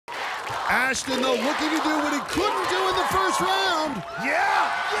Ashton, though, looking to do what he couldn't do in the first round.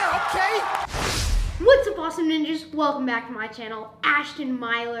 Yeah, okay. What's up, awesome ninjas? Welcome back to my channel, Ashton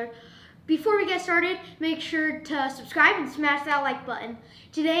Myler. Before we get started, make sure to subscribe and smash that like button.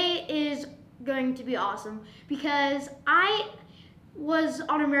 Today is going to be awesome because I was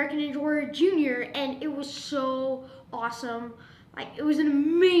on American Ninja Warrior Junior and it was so awesome. Like, it was an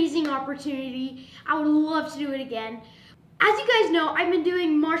amazing opportunity. I would love to do it again. As you guys know, I've been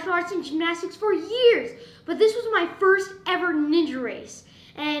doing martial arts and gymnastics for years, but this was my first ever ninja race.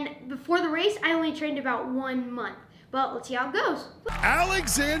 And before the race, I only trained about 1 month. But let's see how it goes.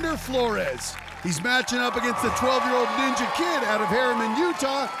 Alexander Flores. He's matching up against the 12-year-old ninja kid out of Harriman,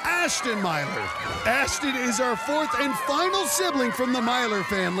 Utah, Ashton Myler. Ashton is our fourth and final sibling from the Myler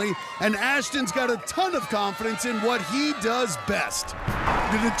family, and Ashton's got a ton of confidence in what he does best.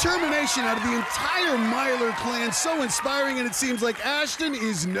 The determination out of the entire Myler clan so inspiring, and it seems like Ashton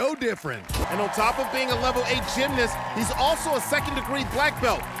is no different. And on top of being a level 8 gymnast, he's also a second-degree black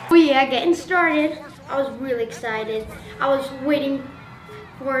belt. Oh yeah, getting started. I was really excited. I was waiting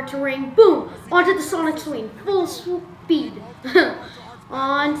for it to ring. Boom! Onto the sonic swing, full speed.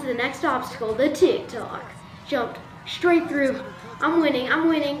 On to the next obstacle, the TikTok. Jumped straight through. I'm winning.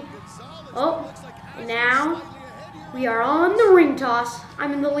 Oh, and now we are on the ring toss.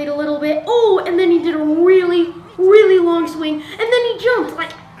 I'm in the lead a little bit. Oh, and then he did a really, really long swing, and then he jumped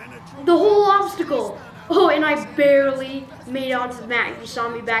like the whole obstacle. Oh, and I barely made it onto the mat. You saw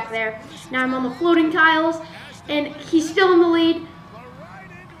me back there. Now I'm on the floating tiles, and he's still in the lead.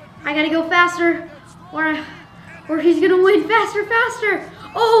 I gotta go faster, or he's gonna win. Faster.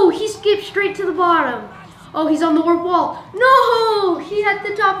 Oh, he skipped straight to the bottom. Oh, he's on the warp wall. No, he hit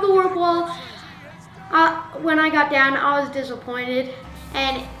the top of the warp wall. When I got down, I was disappointed,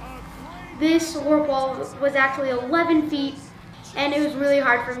 and this warp wall was actually 11 feet. And it was really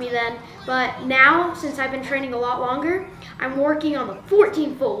hard for me then. But now, since I've been training a lot longer, I'm working on the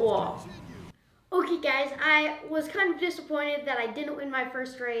 14-foot wall. Okay guys, I was kind of disappointed that I didn't win my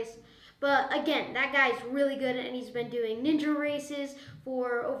first race. But again, that guy's really good and he's been doing ninja races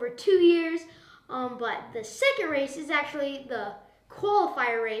for over 2 years. But the second race is actually the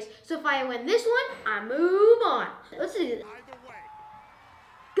qualifier race. So if I win this one, I move on. Let's do this.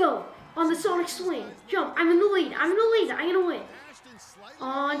 Go. On the sonic swing. Jump. I'm in the lead. I'm gonna win.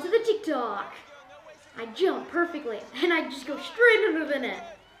 On to the TikTok. I jump perfectly. And I just go straight under the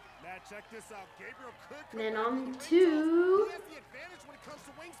net. And then on to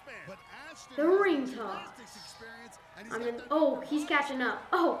the ring toss. Oh, he's catching up.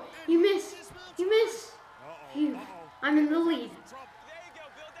 Oh, you miss. Phew. I'm in the lead.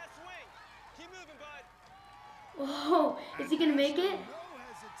 Oh, is he gonna make it?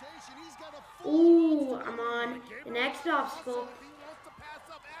 Ooh, I'm on the next obstacle.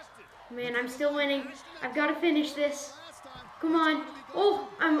 Man, I'm still winning. I've got to finish this. Come on. Oh,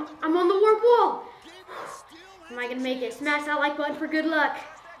 I'm on the warp wall. Am I gonna make it? Smash that like button for good luck.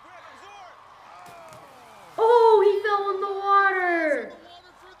 Oh, he fell in the water.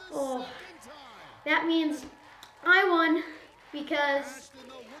 Oh, that means I won because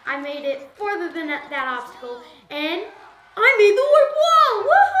I made it further than that obstacle, and I made the warp wall!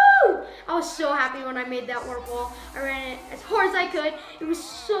 Woohoo! I was so happy when I made that warp wall. I ran it as hard as I could. It was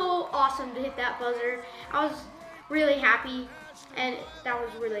so awesome to hit that buzzer. I was really happy, and that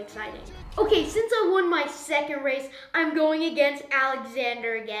was really exciting. Okay, since I won my second race, I'm going against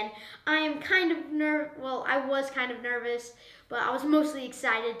Alexander again. I am kind of I was kind of nervous, but I was mostly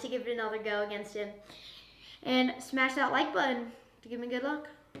excited to give it another go against him. And smash that like button to give me good luck.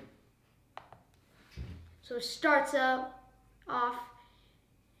 So it starts off,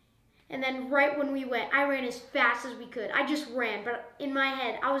 and then right when we went, I ran as fast as we could. I just ran, but in my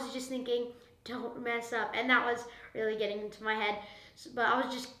head, I was just thinking, don't mess up, and that was really getting into my head. But I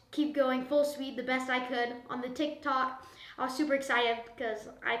was just keep going full speed the best I could on the TikTok. I was super excited because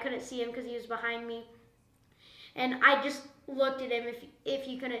I couldn't see him because he was behind me, and I just looked at him, if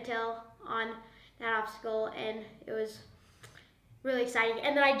you couldn't tell, on that obstacle, and it was really exciting.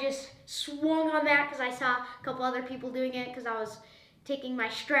 And then I just swung on that because I saw a couple other people doing it, because I was taking my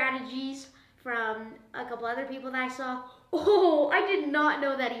strategies from a couple other people that I saw. Oh, I did not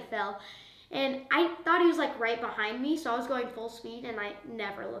know that he fell. And I thought he was like right behind me, so I was going full speed and I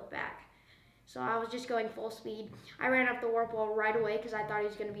never looked back. So I was just going full speed. I ran up the warp wall right away because I thought he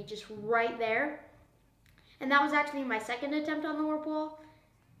was going to be just right there. And that was actually my second attempt on the warp wall.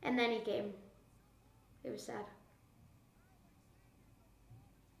 And then he came. It was sad.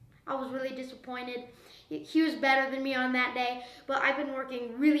 I was really disappointed. He was better than me on that day, but I've been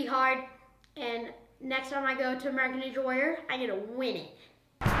working really hard, and next time I go to American Ninja Warrior, I'm gonna win it.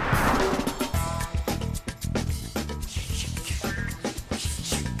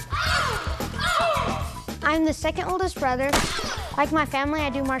 I'm the second oldest brother. Like my family, I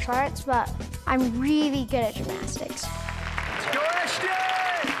do martial arts, but I'm really good at gymnastics. Go Ashton!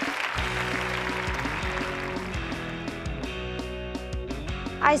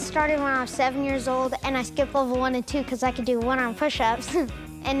 I started when I was 7 years old, and I skipped level 1 and 2 because I could do one-arm push-ups.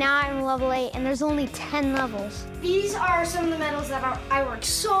 And now I'm level 8, and there's only 10 levels. These are some of the medals that I worked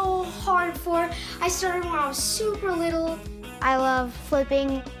so hard for. I started when I was super little. I love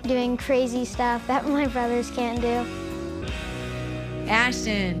flipping, doing crazy stuff that my brothers can't do.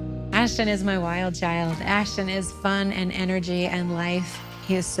 Ashton is my wild child. Ashton is fun and energy and life.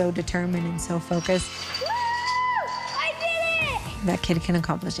 He is so determined and so focused. Woo! I did it! That kid can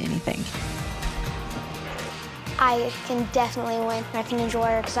accomplish anything. I can definitely win American Ninja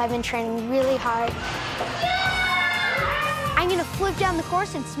Warrior because I've been training really hard. I'm gonna flip down the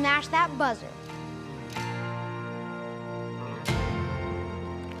course and smash that buzzer.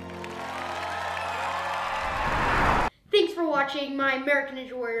 Thanks for watching my American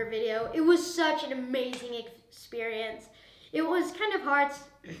Ninja Warrior video. It was such an amazing experience. It was kind of hard,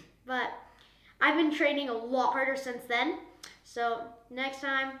 but I've been training a lot harder since then. So next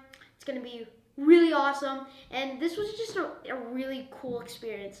time, it's gonna be really awesome. And this was just a really cool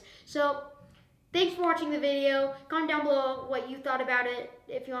experience. So thanks for watching the video. Comment down below what you thought about it,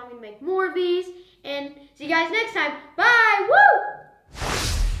 if you want me to make more of these. And see you guys next time. Bye! Woo!